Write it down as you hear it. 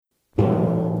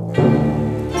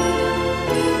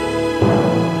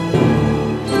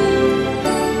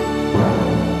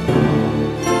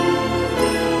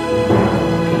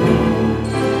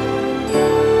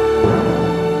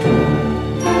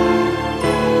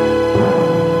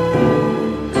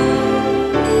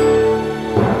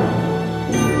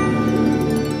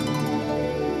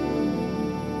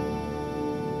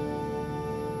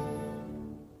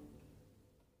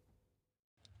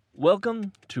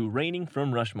Welcome to Reigning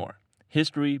from Rushmore.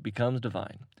 History becomes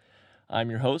divine. I'm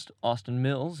your host, Austin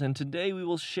Mills, and today we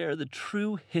will share the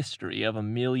true history of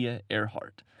Amelia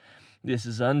Earhart. This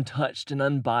is untouched and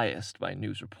unbiased by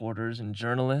news reporters and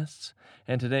journalists,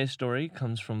 and today's story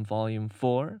comes from Volume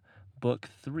 4, Book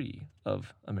 3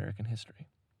 of American History.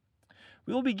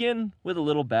 We will begin with a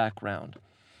little background.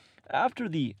 After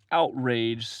the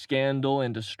outrage, scandal,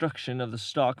 and destruction of the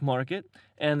stock market,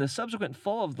 and the subsequent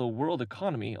fall of the world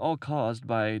economy, all caused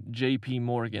by J.P.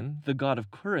 Morgan, the god of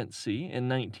currency, in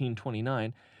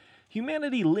 1929,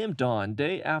 humanity limped on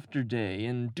day after day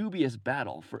in dubious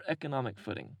battle for economic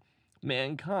footing.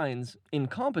 Mankind's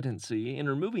incompetency in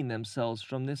removing themselves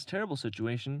from this terrible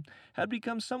situation had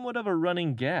become somewhat of a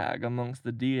running gag amongst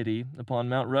the deity upon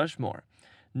Mount Rushmore.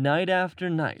 Night after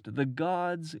night, the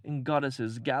gods and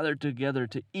goddesses gathered together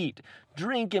to eat,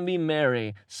 drink, and be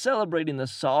merry, celebrating the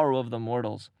sorrow of the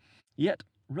mortals. Yet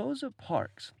Rosa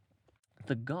Parks,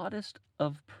 the goddess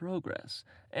of progress,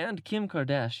 and Kim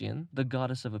Kardashian, the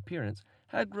goddess of appearance,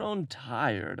 had grown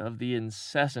tired of the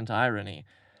incessant irony.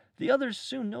 The others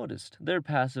soon noticed their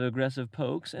passive-aggressive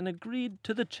pokes and agreed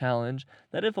to the challenge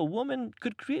that if a woman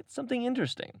could create something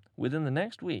interesting within the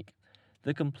next week,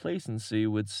 the complacency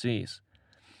would cease.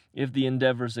 If the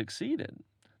endeavor succeeded,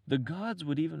 the gods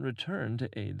would even return to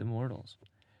aid the mortals.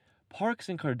 Parks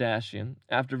and Kardashian,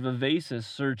 after vivacious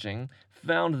searching,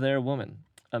 found their woman,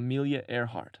 Amelia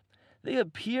Earhart. They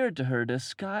appeared to her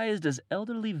disguised as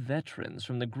elderly veterans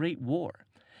from the Great War.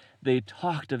 They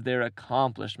talked of their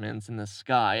accomplishments in the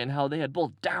sky and how they had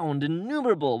both downed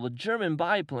innumerable German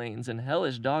biplanes and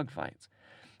hellish dogfights.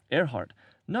 Earhart,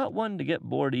 not one to get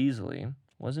bored easily,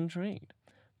 was intrigued.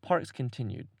 Parks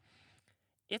continued,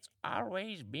 "It's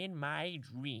always been my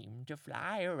dream to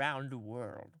fly around the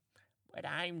world, but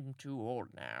I'm too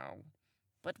old now.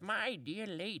 But my dear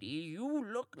lady, you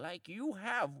look like you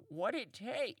have what it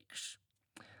takes."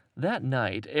 That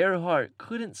night, Earhart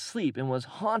couldn't sleep and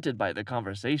was haunted by the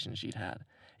conversation she'd had.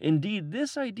 Indeed,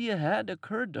 this idea had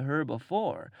occurred to her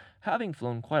before, having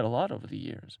flown quite a lot over the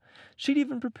years. She'd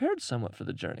even prepared somewhat for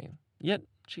the journey, yet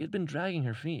she had been dragging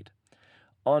her feet.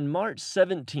 On March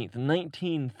 17th,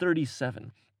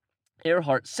 1937,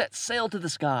 Earhart set sail to the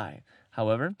sky.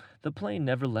 However, the plane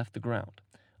never left the ground.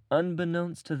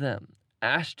 Unbeknownst to them,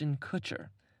 Ashton Kutcher,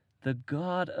 the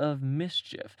god of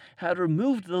mischief, had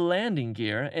removed the landing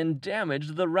gear and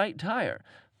damaged the right tire,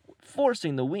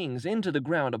 forcing the wings into the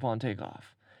ground upon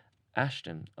takeoff.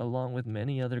 Ashton, along with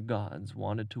many other gods,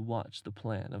 wanted to watch the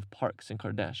plan of Parks and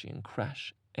Kardashian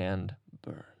crash and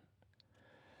burn.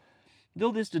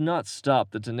 Though this did not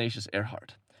stop the tenacious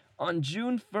Earhart. On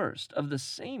June 1st of the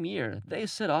same year, they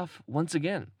set off once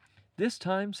again, this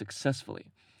time successfully.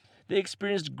 They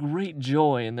experienced great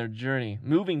joy in their journey,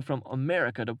 moving from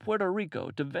America to Puerto Rico,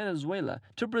 to Venezuela,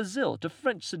 to Brazil, to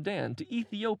French Sudan, to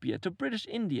Ethiopia, to British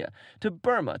India, to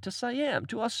Burma, to Siam,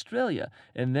 to Australia,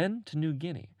 and then to New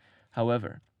Guinea.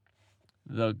 However,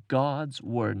 the gods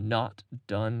were not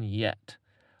done yet.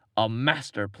 A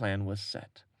master plan was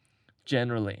set.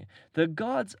 Generally, the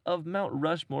gods of Mount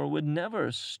Rushmore would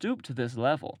never stoop to this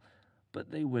level, but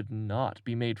they would not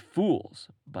be made fools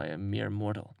by a mere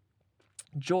mortal.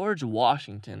 George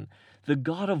Washington, the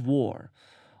god of war,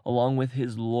 along with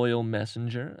his loyal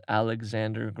messenger,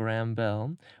 Alexander Graham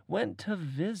Bell, went to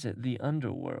visit the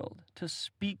underworld to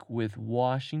speak with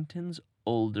Washington's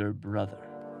older brother.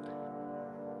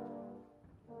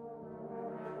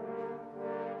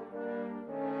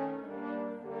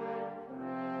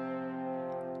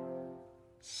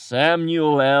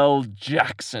 Samuel L.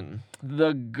 Jackson,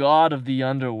 the god of the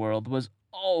underworld, was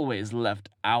always left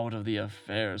out of the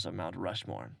affairs of Mount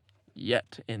Rushmore.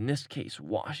 Yet, in this case,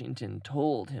 Washington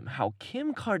told him how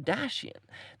Kim Kardashian,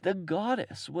 the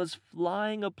goddess, was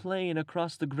flying a plane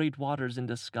across the great waters in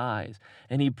disguise,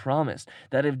 and he promised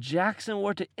that if Jackson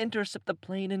were to intercept the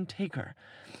plane and take her,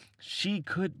 she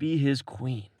could be his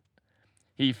queen.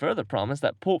 He further promised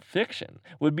that Pulp Fiction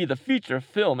would be the feature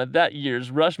film at that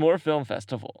year's Rushmore Film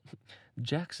Festival.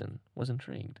 Jackson was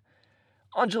intrigued.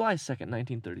 On July 2nd,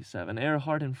 1937,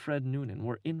 Earhart and Fred Noonan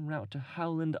were en route to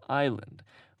Howland Island,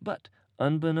 but,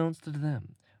 unbeknownst to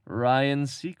them, Ryan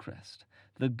Seacrest,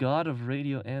 the god of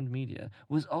radio and media,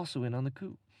 was also in on the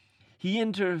coup. He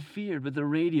interfered with the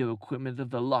radio equipment of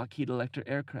the Lockheed Electra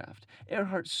aircraft.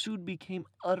 Earhart soon became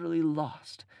utterly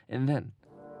lost, and then,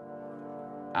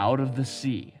 out of the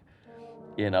sea,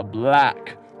 in a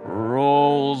black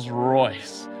Rolls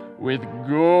Royce with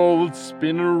gold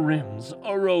spinner rims,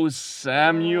 arose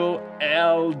Samuel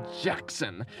L.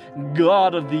 Jackson,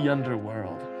 god of the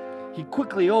underworld. He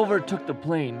quickly overtook the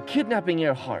plane, kidnapping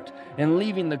Earhart and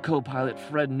leaving the co-pilot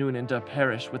Fred Noonan to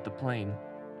perish with the plane.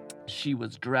 She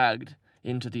was dragged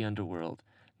into the underworld,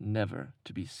 never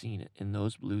to be seen in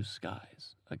those blue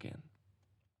skies again.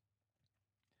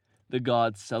 The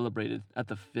gods celebrated at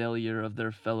the failure of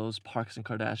their fellows Parks and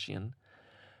Kardashian,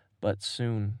 but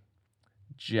soon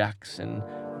Jackson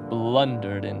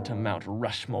blundered into Mount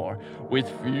Rushmore with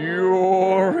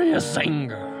furious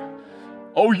anger.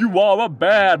 "Oh, you are a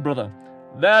bad brother.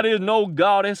 That is no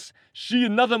goddess. She is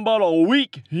nothing but a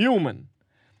weak human."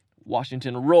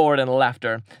 Washington roared in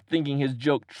laughter, thinking his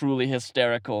joke truly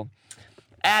hysterical.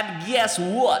 "And guess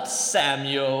what,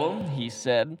 Samuel?" he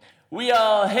said. "We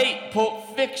all hate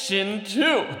Pulp Fiction,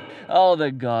 too." All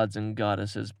the gods and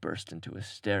goddesses burst into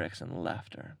hysterics and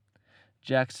laughter.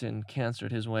 Jackson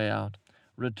cancered his way out,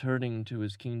 returning to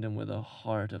his kingdom with a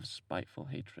heart of spiteful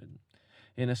hatred.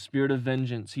 In a spirit of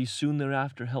vengeance, he soon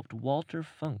thereafter helped Walter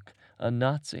Funk, a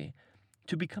Nazi,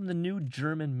 to become the new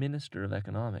German Minister of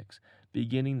Economics,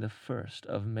 beginning the first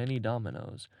of many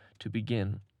dominoes to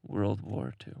begin World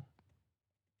War II.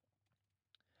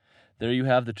 There you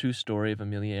have the true story of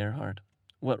Amelia Earhart,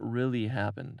 what really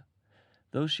happened.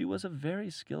 Though she was a very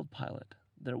skilled pilot,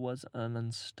 there was an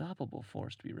unstoppable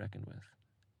force to be reckoned with,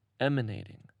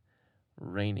 emanating,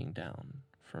 raining down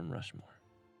from Rushmore.